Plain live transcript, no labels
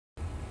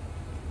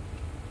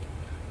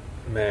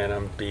Man,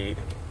 I'm beat.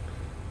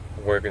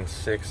 Working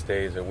 6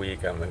 days a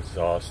week, I'm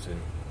exhausted.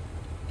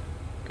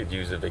 Could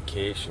use a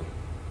vacation.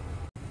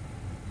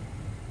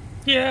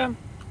 Yeah,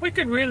 we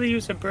could really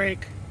use a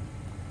break.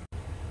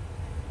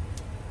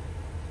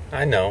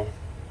 I know.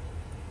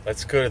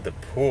 Let's go to the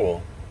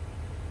pool.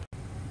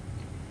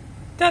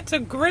 That's a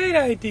great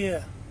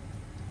idea.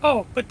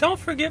 Oh, but don't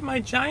forget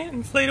my giant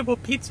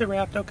inflatable pizza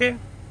raft, okay?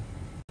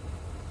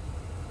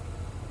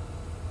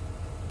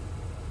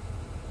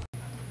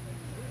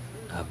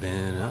 I've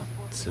been up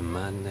to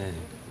my neck,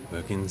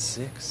 working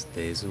 6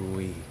 days a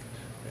week,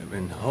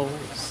 wearing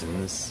holes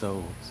in the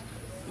soles,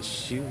 the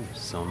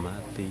shoes on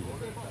my feet.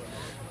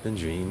 Been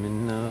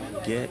dreaming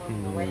of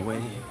getting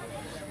away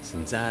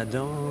since I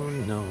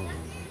don't know.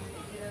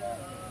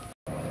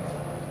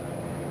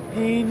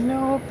 Ain't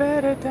no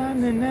better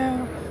time than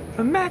now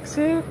for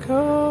Mexico.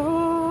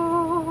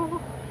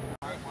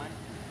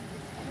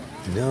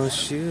 No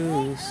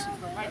shoes,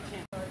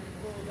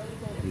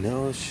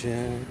 no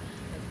shirt,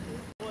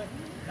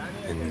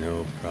 and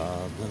no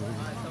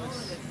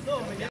problems.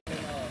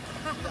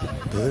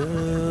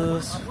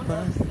 Blues,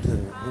 what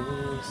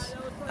blues?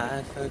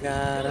 I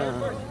forgot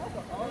 'em.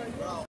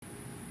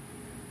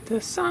 The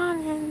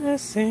sun in the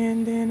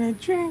sand and a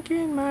drink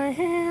in my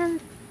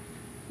hand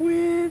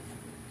with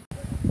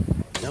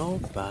No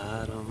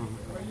bottom,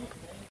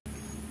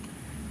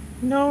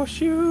 no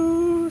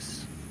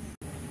shoes,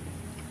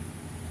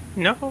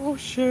 no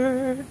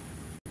shirt,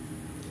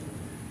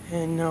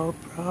 and no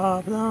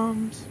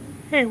problems.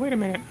 Hey, wait a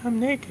minute, I'm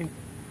naked.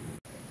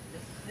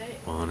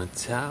 on a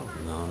towel,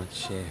 on a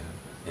chair,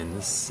 in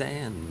the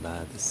sand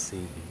by the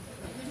sea.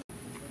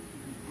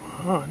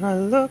 Wanna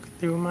look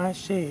through my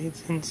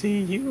shades and see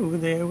you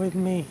there with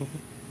me.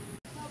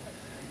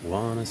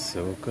 Wanna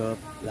soak up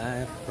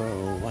life for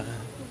a while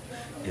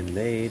in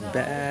laid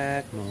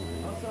back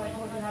mode.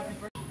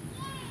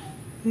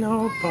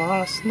 No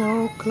boss,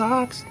 no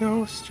clocks,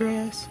 no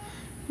stress,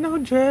 no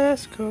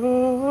dress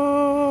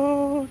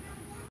code.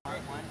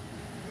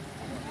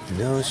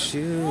 No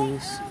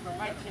shoes,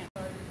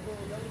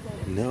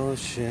 no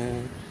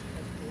shirt,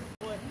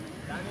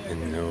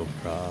 and no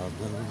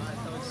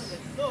problems.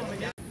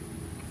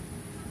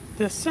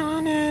 The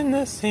sun and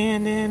the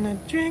sand and a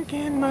drink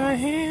in my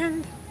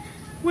hand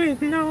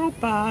with no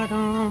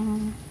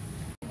bottom.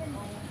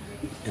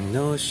 And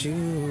no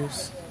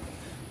shoes,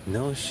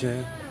 no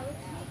shirt,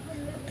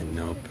 and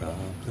no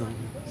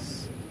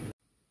problems.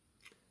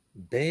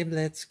 Babe,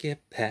 let's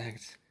get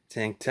packed.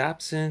 Tank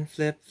tops and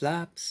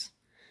flip-flops,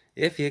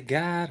 if you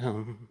got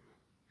 'em.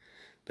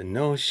 But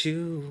no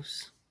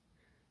shoes,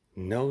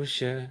 no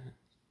shirt,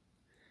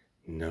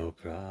 no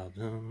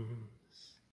problem.